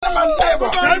my neighbor.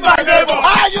 Tell my neighbor.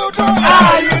 How you doing?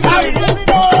 How you doing? How you doing?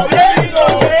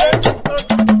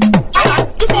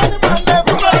 Good morning, my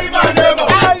neighbor. Good morning, my neighbor.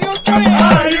 How you doing?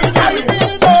 How you doing? How you doing?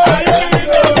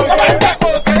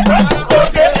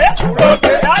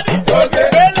 Okay, daddy. Okay,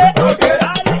 okay,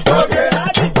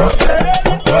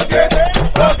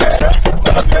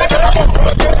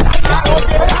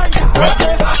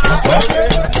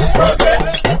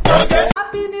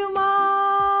 Happy New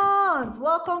Month!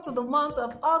 Welcome to the month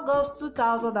of August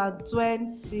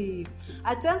 2020.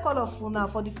 I thank all of una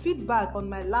for the feedback on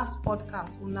my last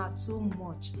podcast, Una Too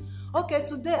Much. Okay,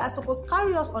 today I suppose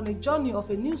carry us on a journey of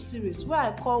a new series where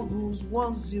I call Rules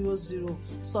 100,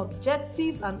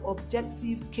 Subjective and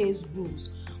Objective Case Rules.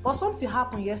 But something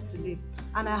happened yesterday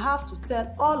and I have to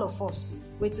tell all of us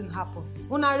wetin happen.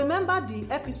 Una remember the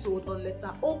episode on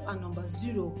letter O and number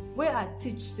 0 where I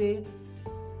teach say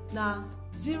na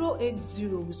 080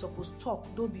 we suppose talk,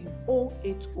 no be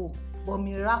 080, but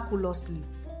miraculously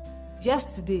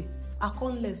yesterday I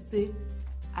come learn say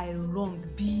I wrong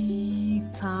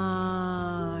big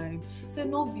time. Say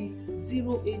no be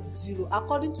 080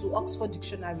 according to Oxford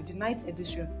Dictionary, the 9th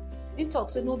edition. Im talk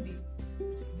say no be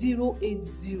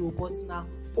 080 but na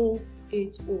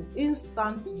 080.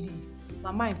 Instantly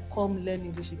my mind come learn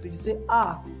English repeat. Say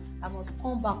I must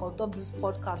come back on top this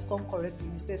podcast, come correct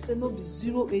myself. Say no be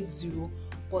 080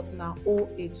 but na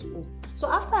 080. So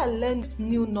after I learned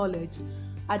new knowledge,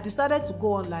 I decided to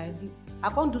go online. I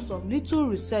can't do some little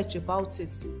research about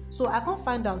it. So I can't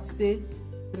find out say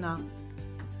na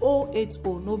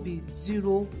 080 no be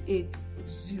 080.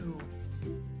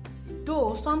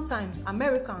 Though sometimes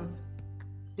Americans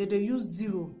they use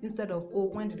 0 instead of O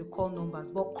when they call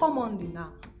numbers, but commonly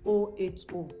now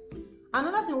 080.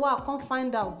 Another thing what I can't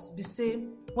find out be say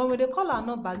when we dey call our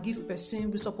number give person,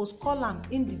 we suppose call am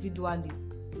individually,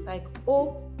 like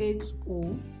 080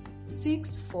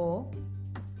 64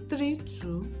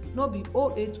 32, no be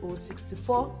 080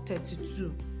 64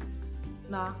 32.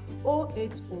 Now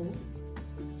 080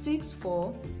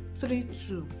 64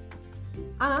 32.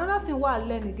 And another thing what I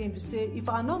learn again be say if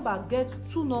our number get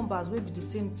 2 numbers wey be the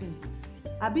same thing,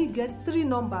 abi get 3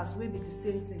 numbers wey be the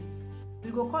same thing,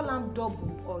 we go call am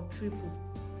double or triple.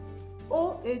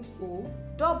 080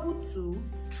 22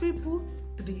 triple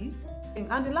 3.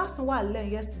 And the last thing what I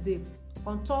learned yesterday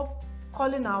on top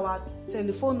calling our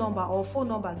telephone number or phone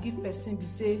number give person be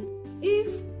say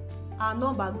if our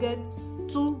number get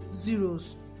 2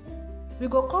 zeros, we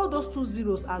go call those 2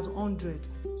 zeros as 100.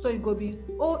 So it go be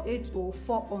 080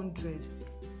 400.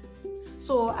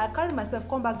 So I carry myself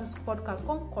come back this podcast,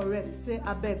 come correct, say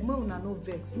abeg make una no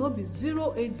vex, no be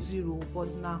 080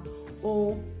 but na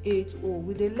 080.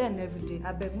 We dey learn every day.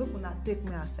 Abeg make una take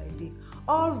me as I dey.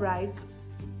 All right.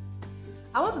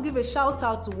 I want to give a shout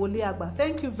out to Wole Agba.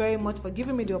 Thank you very much for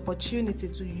giving me the opportunity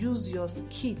to use your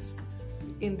skit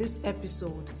in this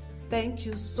episode. Thank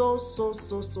you so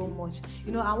much.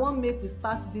 I want make we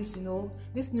start this,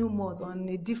 this new month on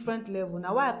a different level.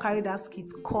 Now why I carry that skit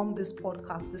come this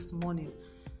podcast this morning.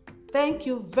 Thank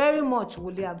you very much,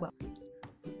 Wole Agba.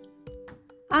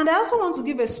 And I also want to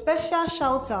give a special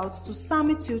shout out to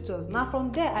Sammy Tutors. Now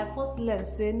from there, I first learned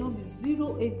say no be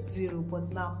 080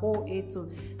 but now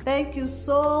 080. Thank you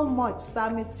so much,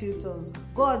 Sammy Tutors.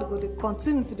 God go to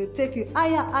continue to take you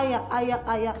higher.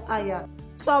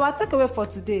 So our takeaway for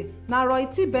today, now Roy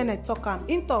T. Bennett talk am.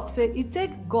 In talk say it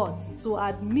take guts to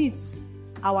admit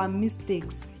our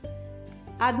mistakes.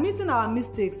 Admitting our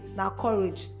mistakes na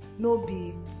courage, no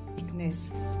be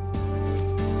weakness.